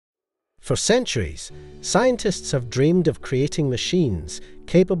For centuries, scientists have dreamed of creating machines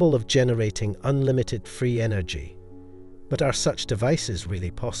capable of generating unlimited free energy. But are such devices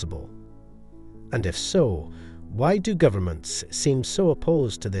really possible? And if so, why do governments seem so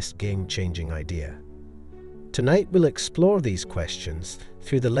opposed to this game-changing idea? Tonight we'll explore these questions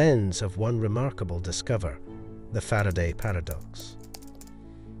through the lens of one remarkable discoverer, the Faraday Paradox.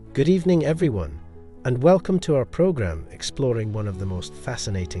 Good evening, everyone, and welcome to our program exploring one of the most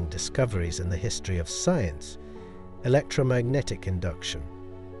fascinating discoveries in the history of science, electromagnetic induction.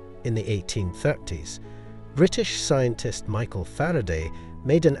 In the 1830s, British scientist Michael Faraday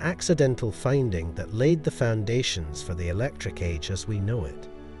made an accidental finding that laid the foundations for the electric age as we know it.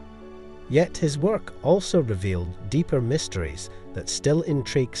 Yet his work also revealed deeper mysteries that still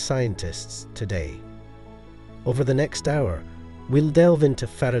intrigue scientists today. Over the next hour, we'll delve into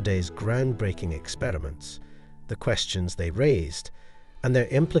Faraday's groundbreaking experiments, the questions they raised, and their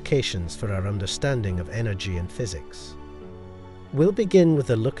implications for our understanding of energy and physics. We'll begin with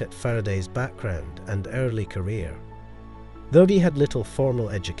a look at Faraday's background and early career. Though he had little formal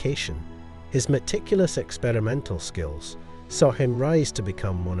education, his meticulous experimental skills saw him rise to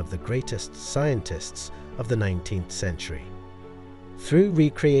become one of the greatest scientists of the 19th century. Through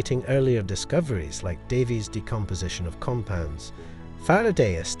recreating earlier discoveries like Davy's decomposition of compounds,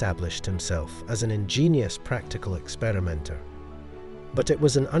 Faraday established himself as an ingenious practical experimenter. But it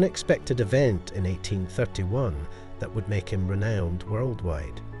was an unexpected event in 1831 that would make him renowned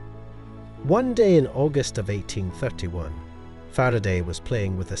worldwide. One day in August of 1831, Faraday was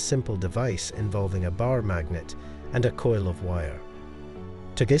playing with a simple device involving a bar magnet and a coil of wire.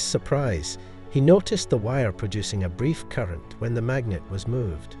 To his surprise, he noticed the wire producing a brief current when the magnet was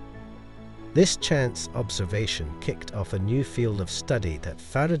moved. This chance observation kicked off a new field of study that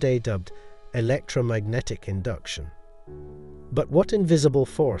Faraday dubbed electromagnetic induction. But what invisible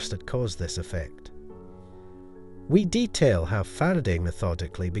force had caused this effect? We detail how Faraday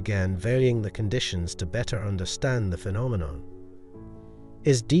methodically began varying the conditions to better understand the phenomenon.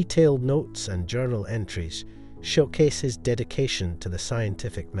 His detailed notes and journal entries showcase his dedication to the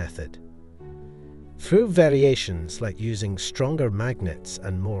scientific method. Through variations like using stronger magnets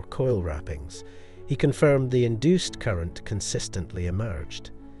and more coil wrappings, he confirmed the induced current consistently emerged.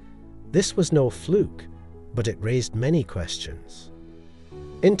 This was no fluke, but it raised many questions.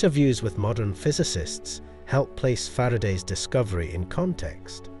 Interviews with modern physicists help place Faraday's discovery in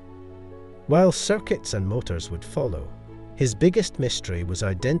context. While circuits and motors would follow, his biggest mystery was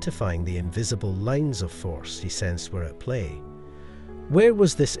identifying the invisible lines of force he sensed were at play. Where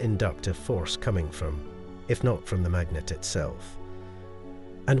was this inductive force coming from, if not from the magnet itself?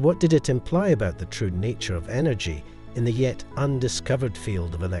 And what did it imply about the true nature of energy in the yet undiscovered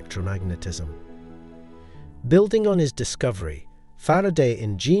field of electromagnetism? Building on his discovery, Faraday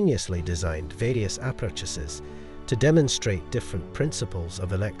ingeniously designed various apparatuses to demonstrate different principles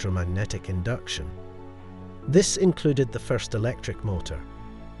of electromagnetic induction. This included the first electric motor,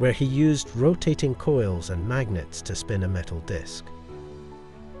 where he used rotating coils and magnets to spin a metal disc.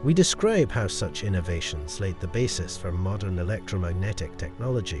 We describe how such innovations laid the basis for modern electromagnetic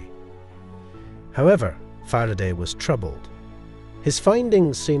technology. However, Faraday was troubled. His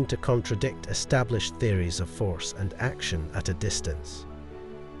findings seemed to contradict established theories of force and action at a distance.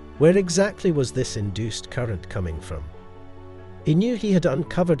 Where exactly was this induced current coming from? He knew he had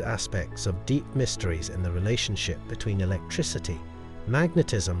uncovered aspects of deep mysteries in the relationship between electricity,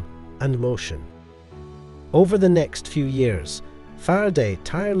 magnetism, and motion. Over the next few years, Faraday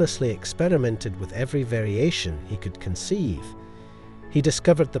tirelessly experimented with every variation he could conceive. He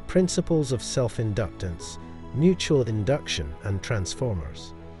discovered the principles of self-inductance, mutual induction, and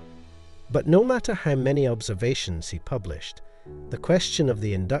transformers. But no matter how many observations he published, the question of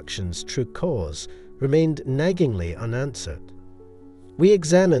the induction's true cause remained naggingly unanswered. We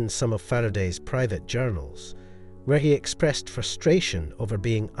examined some of Faraday's private journals, where he expressed frustration over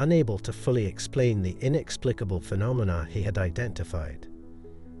being unable to fully explain the inexplicable phenomena he had identified.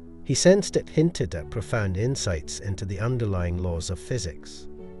 He sensed it hinted at profound insights into the underlying laws of physics.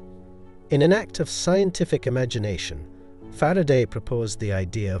 In an act of scientific imagination, Faraday proposed the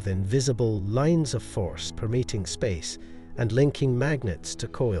idea of invisible lines of force permeating space and linking magnets to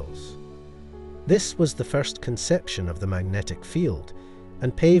coils. This was the first conception of the magnetic field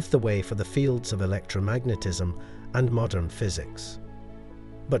and paved the way for the fields of electromagnetism and modern physics.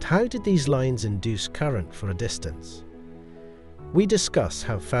 But how did these lines induce current for a distance? We discuss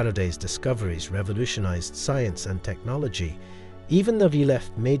how Faraday's discoveries revolutionized science and technology, even though he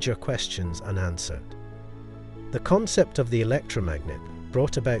left major questions unanswered. The concept of the electromagnet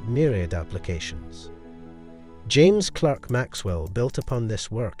brought about myriad applications. James Clerk Maxwell built upon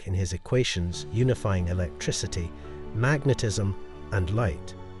this work in his equations unifying electricity, magnetism, and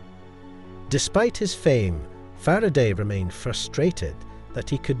light. Despite his fame, Faraday remained frustrated that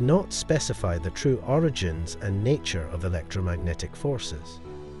he could not specify the true origins and nature of electromagnetic forces.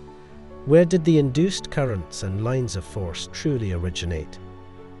 Where did the induced currents and lines of force truly originate?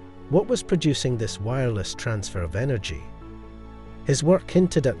 What was producing this wireless transfer of energy? His work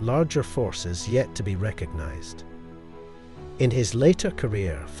hinted at larger forces yet to be recognized. In his later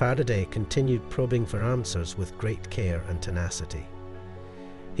career, Faraday continued probing for answers with great care and tenacity.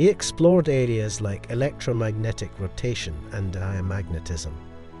 He explored areas like electromagnetic rotation and diamagnetism.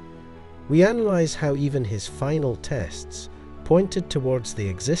 We analyze how even his final tests pointed towards the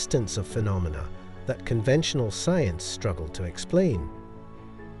existence of phenomena that conventional science struggled to explain.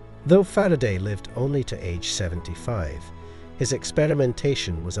 Though Faraday lived only to age 75, his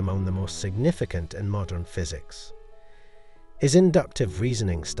experimentation was among the most significant in modern physics. His inductive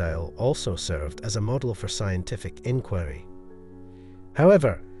reasoning style also served as a model for scientific inquiry.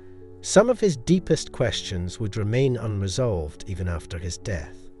 However, some of his deepest questions would remain unresolved even after his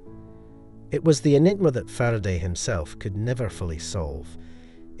death. It was the enigma that Faraday himself could never fully solve.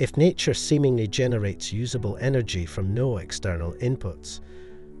 If nature seemingly generates usable energy from no external inputs,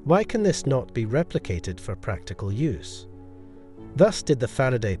 why can this not be replicated for practical use? Thus did the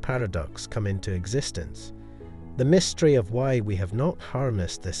Faraday Paradox come into existence, the mystery of why we have not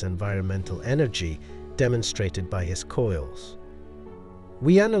harnessed this environmental energy demonstrated by his coils.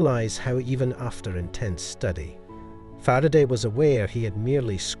 We analyze how even after intense study, Faraday was aware he had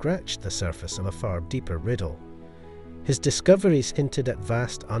merely scratched the surface of a far deeper riddle. His discoveries hinted at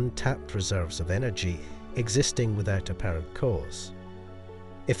vast untapped reserves of energy existing without apparent cause.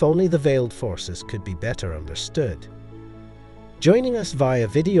 If only the veiled forces could be better understood. Joining us via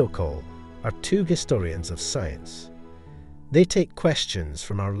video call are two historians of science. They take questions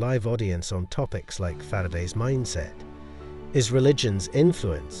from our live audience on topics like Faraday's mindset, his religion's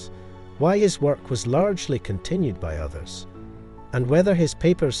influence, why his work was largely continued by others, and whether his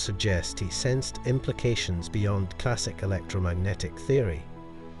papers suggest he sensed implications beyond classic electromagnetic theory.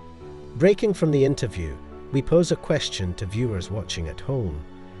 Breaking from the interview, we pose a question to viewers watching at home.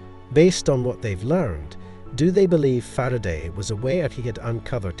 Based on what they've learned, do they believe Faraday was aware he had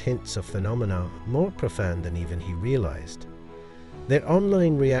uncovered hints of phenomena more profound than even he realized? Their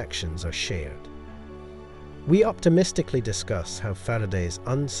online reactions are shared. We optimistically discuss how Faraday's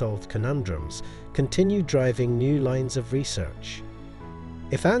unsolved conundrums continue driving new lines of research.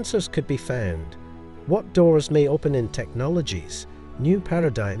 If answers could be found, what doors may open in technologies, new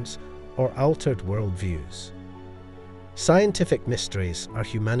paradigms, or altered worldviews? Scientific mysteries are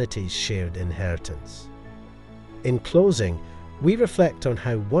humanity's shared inheritance. In closing, we reflect on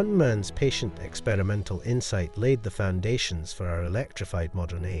how one man's patient experimental insight laid the foundations for our electrified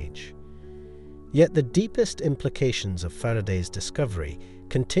modern age. Yet the deepest implications of Faraday's discovery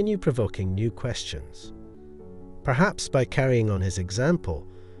continue provoking new questions. Perhaps by carrying on his example,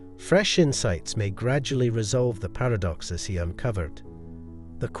 fresh insights may gradually resolve the paradoxes he uncovered.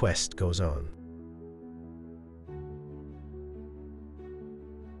 The quest goes on.